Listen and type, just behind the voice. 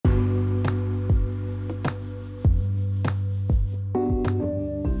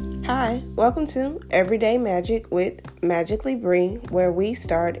Hi, welcome to Everyday Magic with MagicallyBree, where we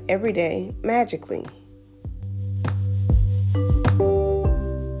start every day magically.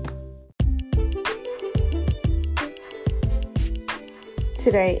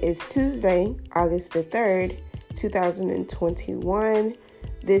 Today is Tuesday, August the 3rd, 2021.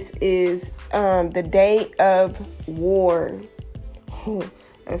 This is the day of war.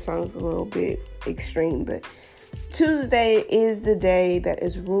 That sounds a little bit extreme, but Tuesday is the day that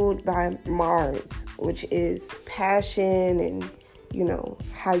is ruled by Mars, which is passion and,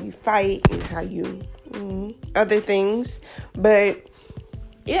 how you fight and how you other things. But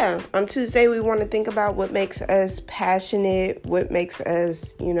yeah, on Tuesday, we want to think about what makes us passionate, what makes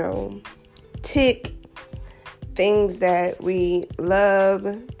us, tick, things that we love,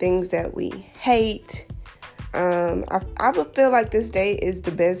 things that we hate. I would feel like this day is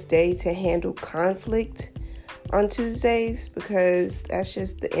the best day to handle conflict on Tuesdays, because that's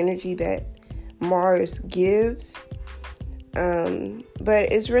just the energy that Mars gives.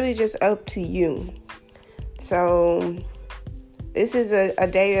 But it's really just up to you. So this is a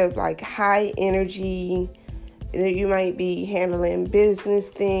day of like high energy. You might be handling business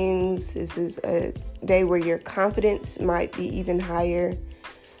things. This is a day where your confidence might be even higher.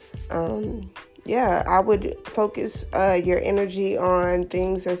 I would focus your energy on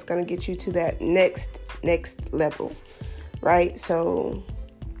things that's going to get you to that next level, right? So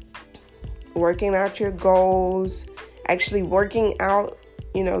working out your goals, actually working out,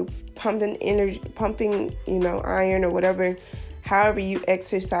 pumping energy, iron or whatever, however you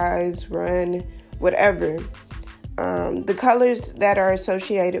exercise, run, whatever. The colors that are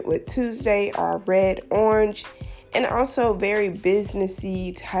associated with Tuesday are red, orange, and also very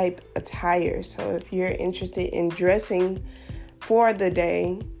businessy type attire. So if you're interested in dressing for the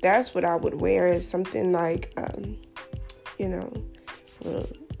day, that's what I would wear, is something like, a little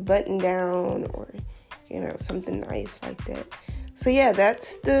button down or, something nice like that. So yeah,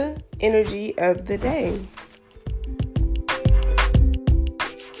 that's the energy of the day.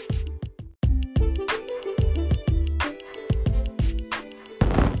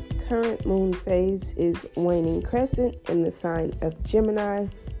 Current moon phase is waning crescent in the sign of Gemini.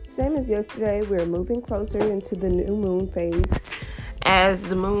 Same as yesterday, we're moving closer into the new moon phase. As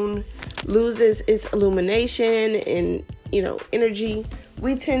the moon loses its illumination and, energy,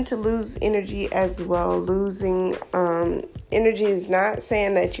 we tend to lose energy as well. Losing energy is not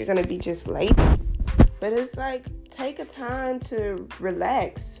saying that you're going to be just late, but it's like, take a time to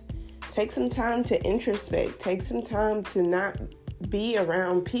relax. Take some time to introspect. Take some time to not be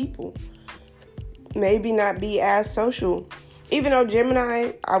around people. Maybe not be as social. Even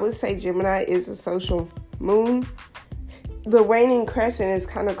though I would say Gemini is a social moon, the waning crescent is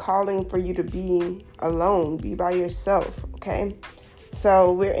kind of calling for you to be alone, be by yourself, okay?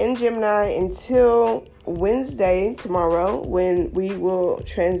 So we're in Gemini until Wednesday, tomorrow, when we will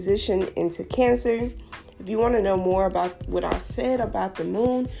transition into Cancer. If you want to know more about what I said about the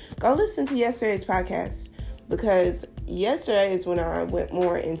moon, go listen to yesterday's podcast, because yesterday is when I went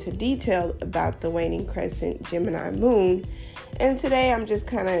more into detail about the waning crescent Gemini moon. And today I'm just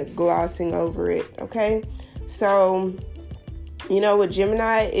kind of glossing over it, okay? So, what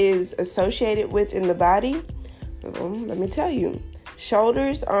Gemini is associated with in the body? Let me tell you.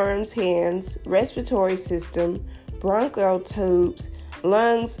 Shoulders, arms, hands, respiratory system, bronchial tubes,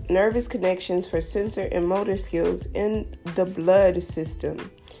 lungs, nervous connections for sensor and motor skills, and the blood system.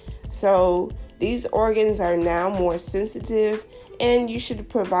 So these organs are now more sensitive, and you should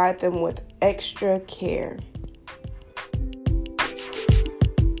provide them with extra care.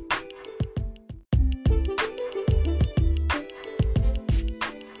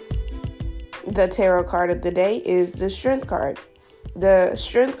 The tarot card of the day is the Strength card. The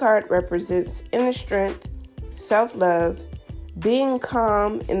Strength card represents inner strength, self-love, being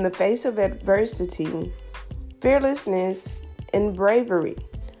calm in the face of adversity, fearlessness, and bravery.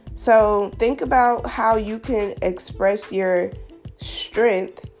 So think about how you can express your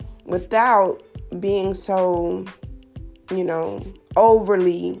strength without being so,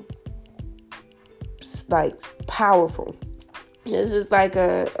 overly powerful. This is like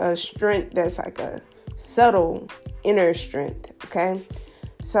a strength that's like a subtle inner strength, okay?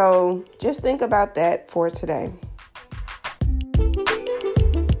 So just think about that for today.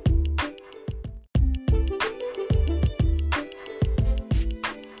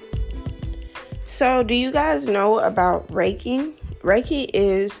 So do you guys know about Reiki? Reiki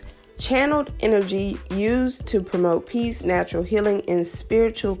is channeled energy used to promote peace, natural healing, and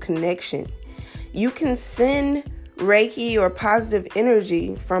spiritual connection. You can send Reiki or positive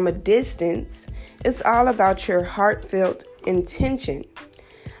energy from a distance. It's all about your heartfelt intention.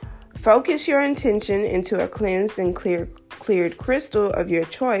 Focus your intention into a cleansed and cleared crystal of your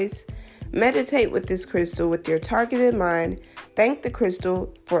choice. Meditate with this crystal with your targeted mind. Thank the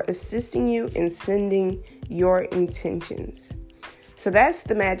crystal for assisting you in sending your intentions. So that's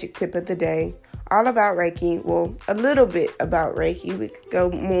the magic tip of the day. All about Reiki. Well, a little bit about Reiki. We could go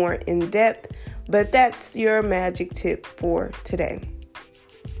more in depth, but that's your magic tip for today.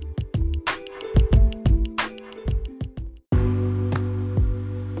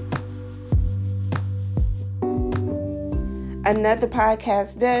 Another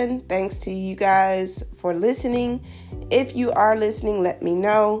podcast done. Thanks to you guys for listening. If you are listening, let me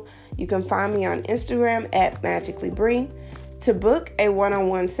know. You can find me on Instagram at MagicallyBree. To book a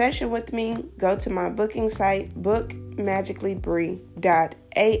one-on-one session with me, go to my booking site,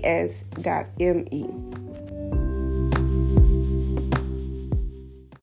 bookmagicallybree.as.me.